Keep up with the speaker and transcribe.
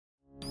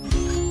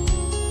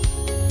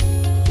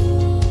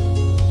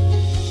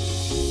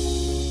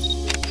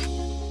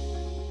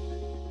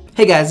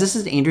Hey guys, this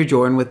is Andrew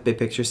Jordan with Big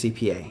Picture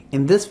CPA.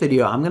 In this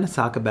video, I'm going to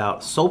talk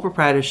about sole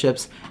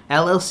proprietorships,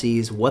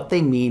 LLCs, what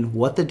they mean,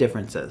 what the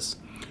difference is.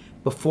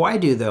 Before I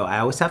do though, I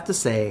always have to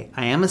say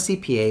I am a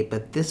CPA,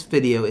 but this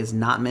video is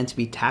not meant to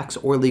be tax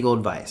or legal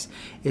advice.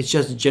 It's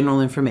just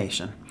general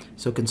information,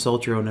 so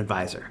consult your own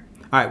advisor.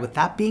 All right, with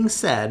that being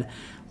said,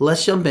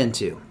 let's jump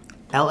into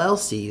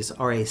LLCs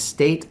are a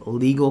state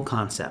legal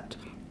concept.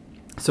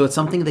 So it's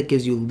something that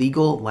gives you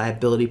legal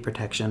liability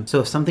protection. So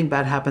if something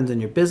bad happens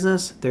in your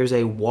business, there's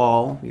a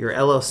wall, your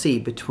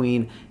LLC,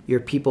 between your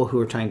people who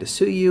are trying to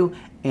sue you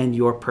and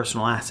your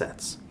personal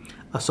assets.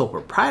 A sole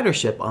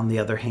proprietorship, on the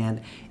other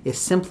hand, is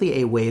simply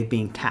a way of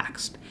being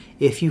taxed.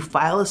 If you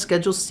file a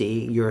Schedule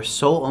C, you're a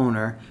sole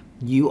owner,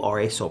 you are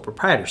a sole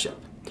proprietorship.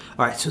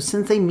 All right, so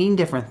since they mean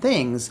different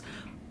things,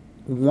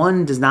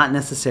 one does not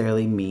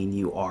necessarily mean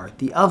you are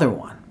the other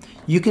one.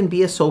 You can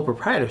be a sole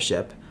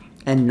proprietorship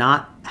and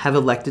not have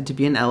elected to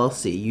be an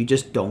LLC. You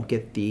just don't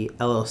get the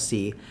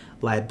LLC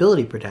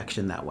liability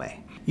protection that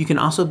way. You can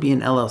also be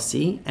an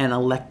LLC and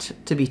elect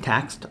to be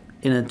taxed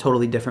in a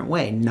totally different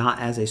way, not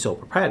as a sole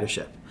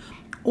proprietorship.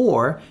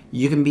 Or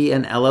you can be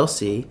an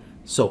LLC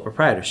sole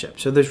proprietorship.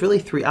 So there's really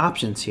three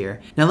options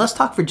here. Now let's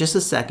talk for just a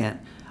second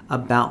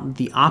about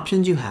the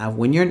options you have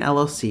when you're an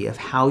LLC of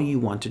how you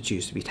want to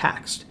choose to be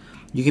taxed.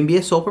 You can be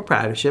a sole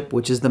proprietorship,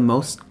 which is the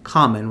most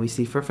common we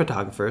see for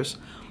photographers.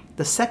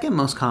 The second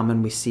most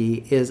common we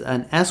see is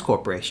an S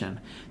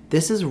corporation.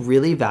 This is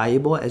really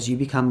valuable as you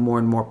become more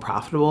and more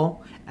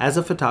profitable as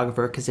a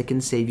photographer because it can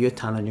save you a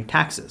ton on your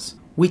taxes.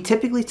 We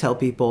typically tell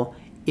people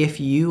if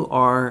you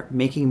are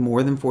making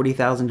more than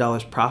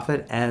 $40,000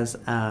 profit as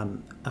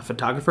a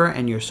photographer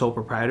and your sole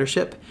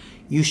proprietorship,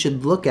 you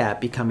should look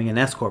at becoming an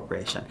S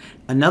corporation.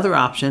 Another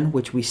option,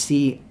 which we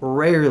see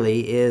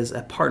rarely, is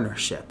a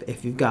partnership.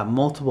 If you've got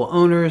multiple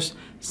owners,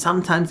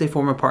 sometimes they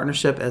form a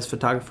partnership as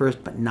photographers,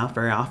 but not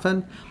very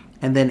often.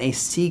 And then a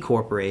C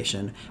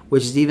corporation,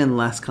 which is even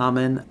less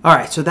common. All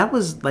right, so that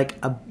was like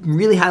a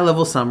really high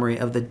level summary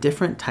of the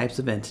different types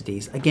of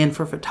entities. Again,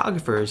 for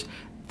photographers,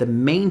 the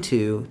main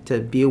two to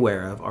be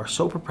aware of are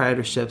sole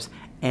proprietorships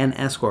and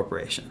S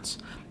corporations.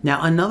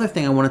 Now, another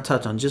thing I want to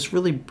touch on just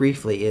really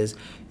briefly is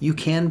you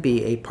can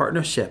be a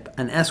partnership,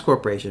 an S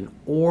corporation,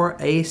 or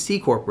a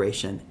C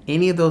corporation.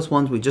 Any of those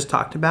ones we just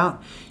talked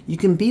about, you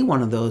can be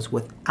one of those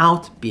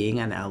without being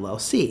an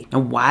LLC.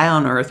 And why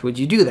on earth would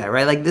you do that,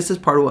 right? Like, this is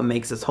part of what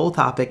makes this whole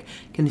topic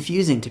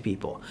confusing to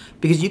people,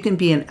 because you can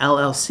be an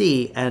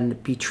LLC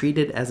and be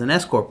treated as an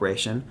S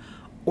corporation,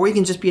 or you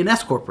can just be an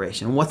S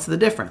corporation. What's the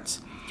difference?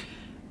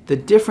 The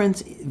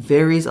difference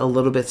varies a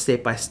little bit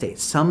state by state.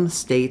 Some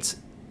states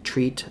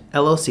treat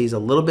LLCs a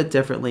little bit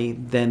differently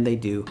than they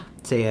do,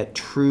 say, a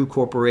true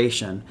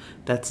corporation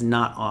that's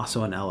not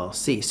also an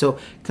LLC. So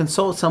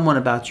consult someone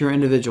about your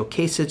individual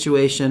case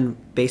situation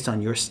based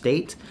on your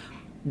state,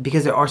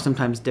 because there are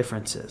sometimes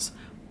differences.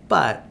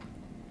 But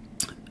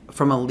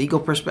from a legal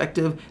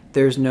perspective,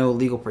 there's no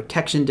legal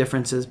protection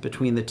differences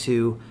between the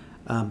two.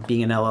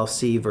 Being an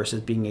LLC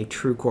versus being a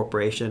true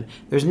corporation.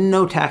 There's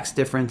no tax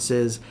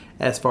differences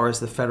as far as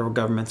the federal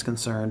government's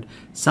concerned.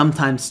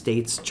 Sometimes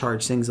states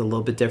charge things a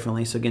little bit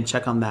differently, so again,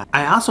 check on that.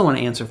 I also want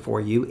to answer for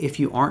you if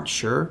you aren't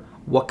sure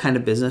what kind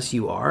of business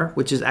you are,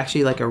 which is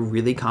actually like a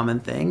really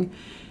common thing.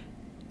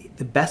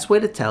 The best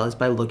way to tell is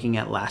by looking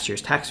at last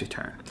year's tax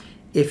return.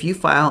 If you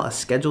file a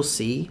Schedule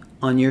C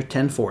on your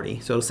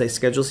 1040, so it'll say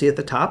Schedule C at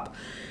the top,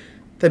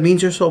 that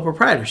means you're sole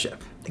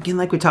proprietorship. Again,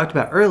 like we talked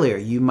about earlier,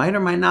 you might or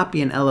might not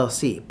be an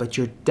LLC, but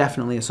you're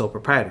definitely a sole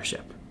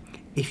proprietorship.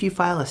 If you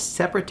file a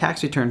separate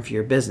tax return for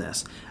your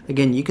business,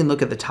 again, you can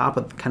look at the top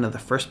of kind of the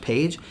first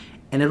page,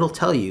 and it'll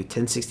tell you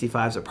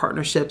 1065s are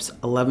partnerships,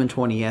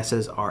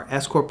 1120S's are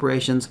S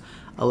corporations,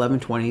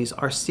 1120s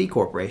are C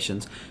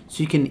corporations,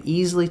 so you can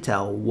easily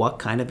tell what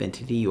kind of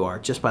entity you are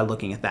just by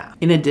looking at that.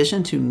 In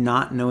addition to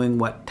not knowing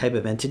what type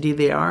of entity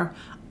they are,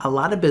 a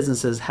lot of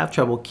businesses have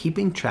trouble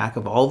keeping track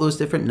of all those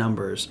different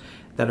numbers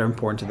that are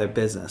important to their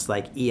business,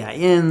 like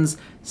EINs,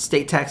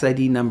 state tax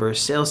ID numbers,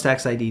 sales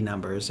tax ID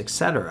numbers,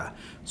 etc.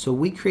 So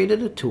we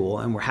created a tool,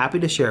 and we're happy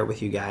to share it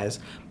with you guys,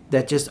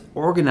 that just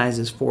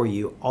organizes for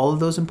you all of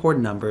those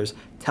important numbers,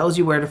 tells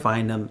you where to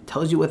find them,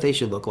 tells you what they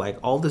should look like,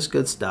 all this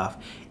good stuff.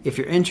 If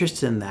you're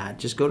interested in that,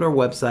 just go to our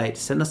website,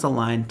 send us a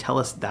line, tell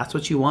us that's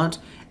what you want,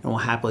 and we'll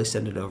happily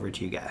send it over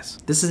to you guys.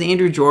 This is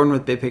Andrew Jordan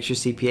with Big Picture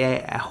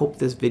CPA. I hope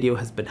this video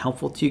has been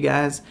helpful to you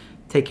guys.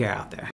 Take care out there.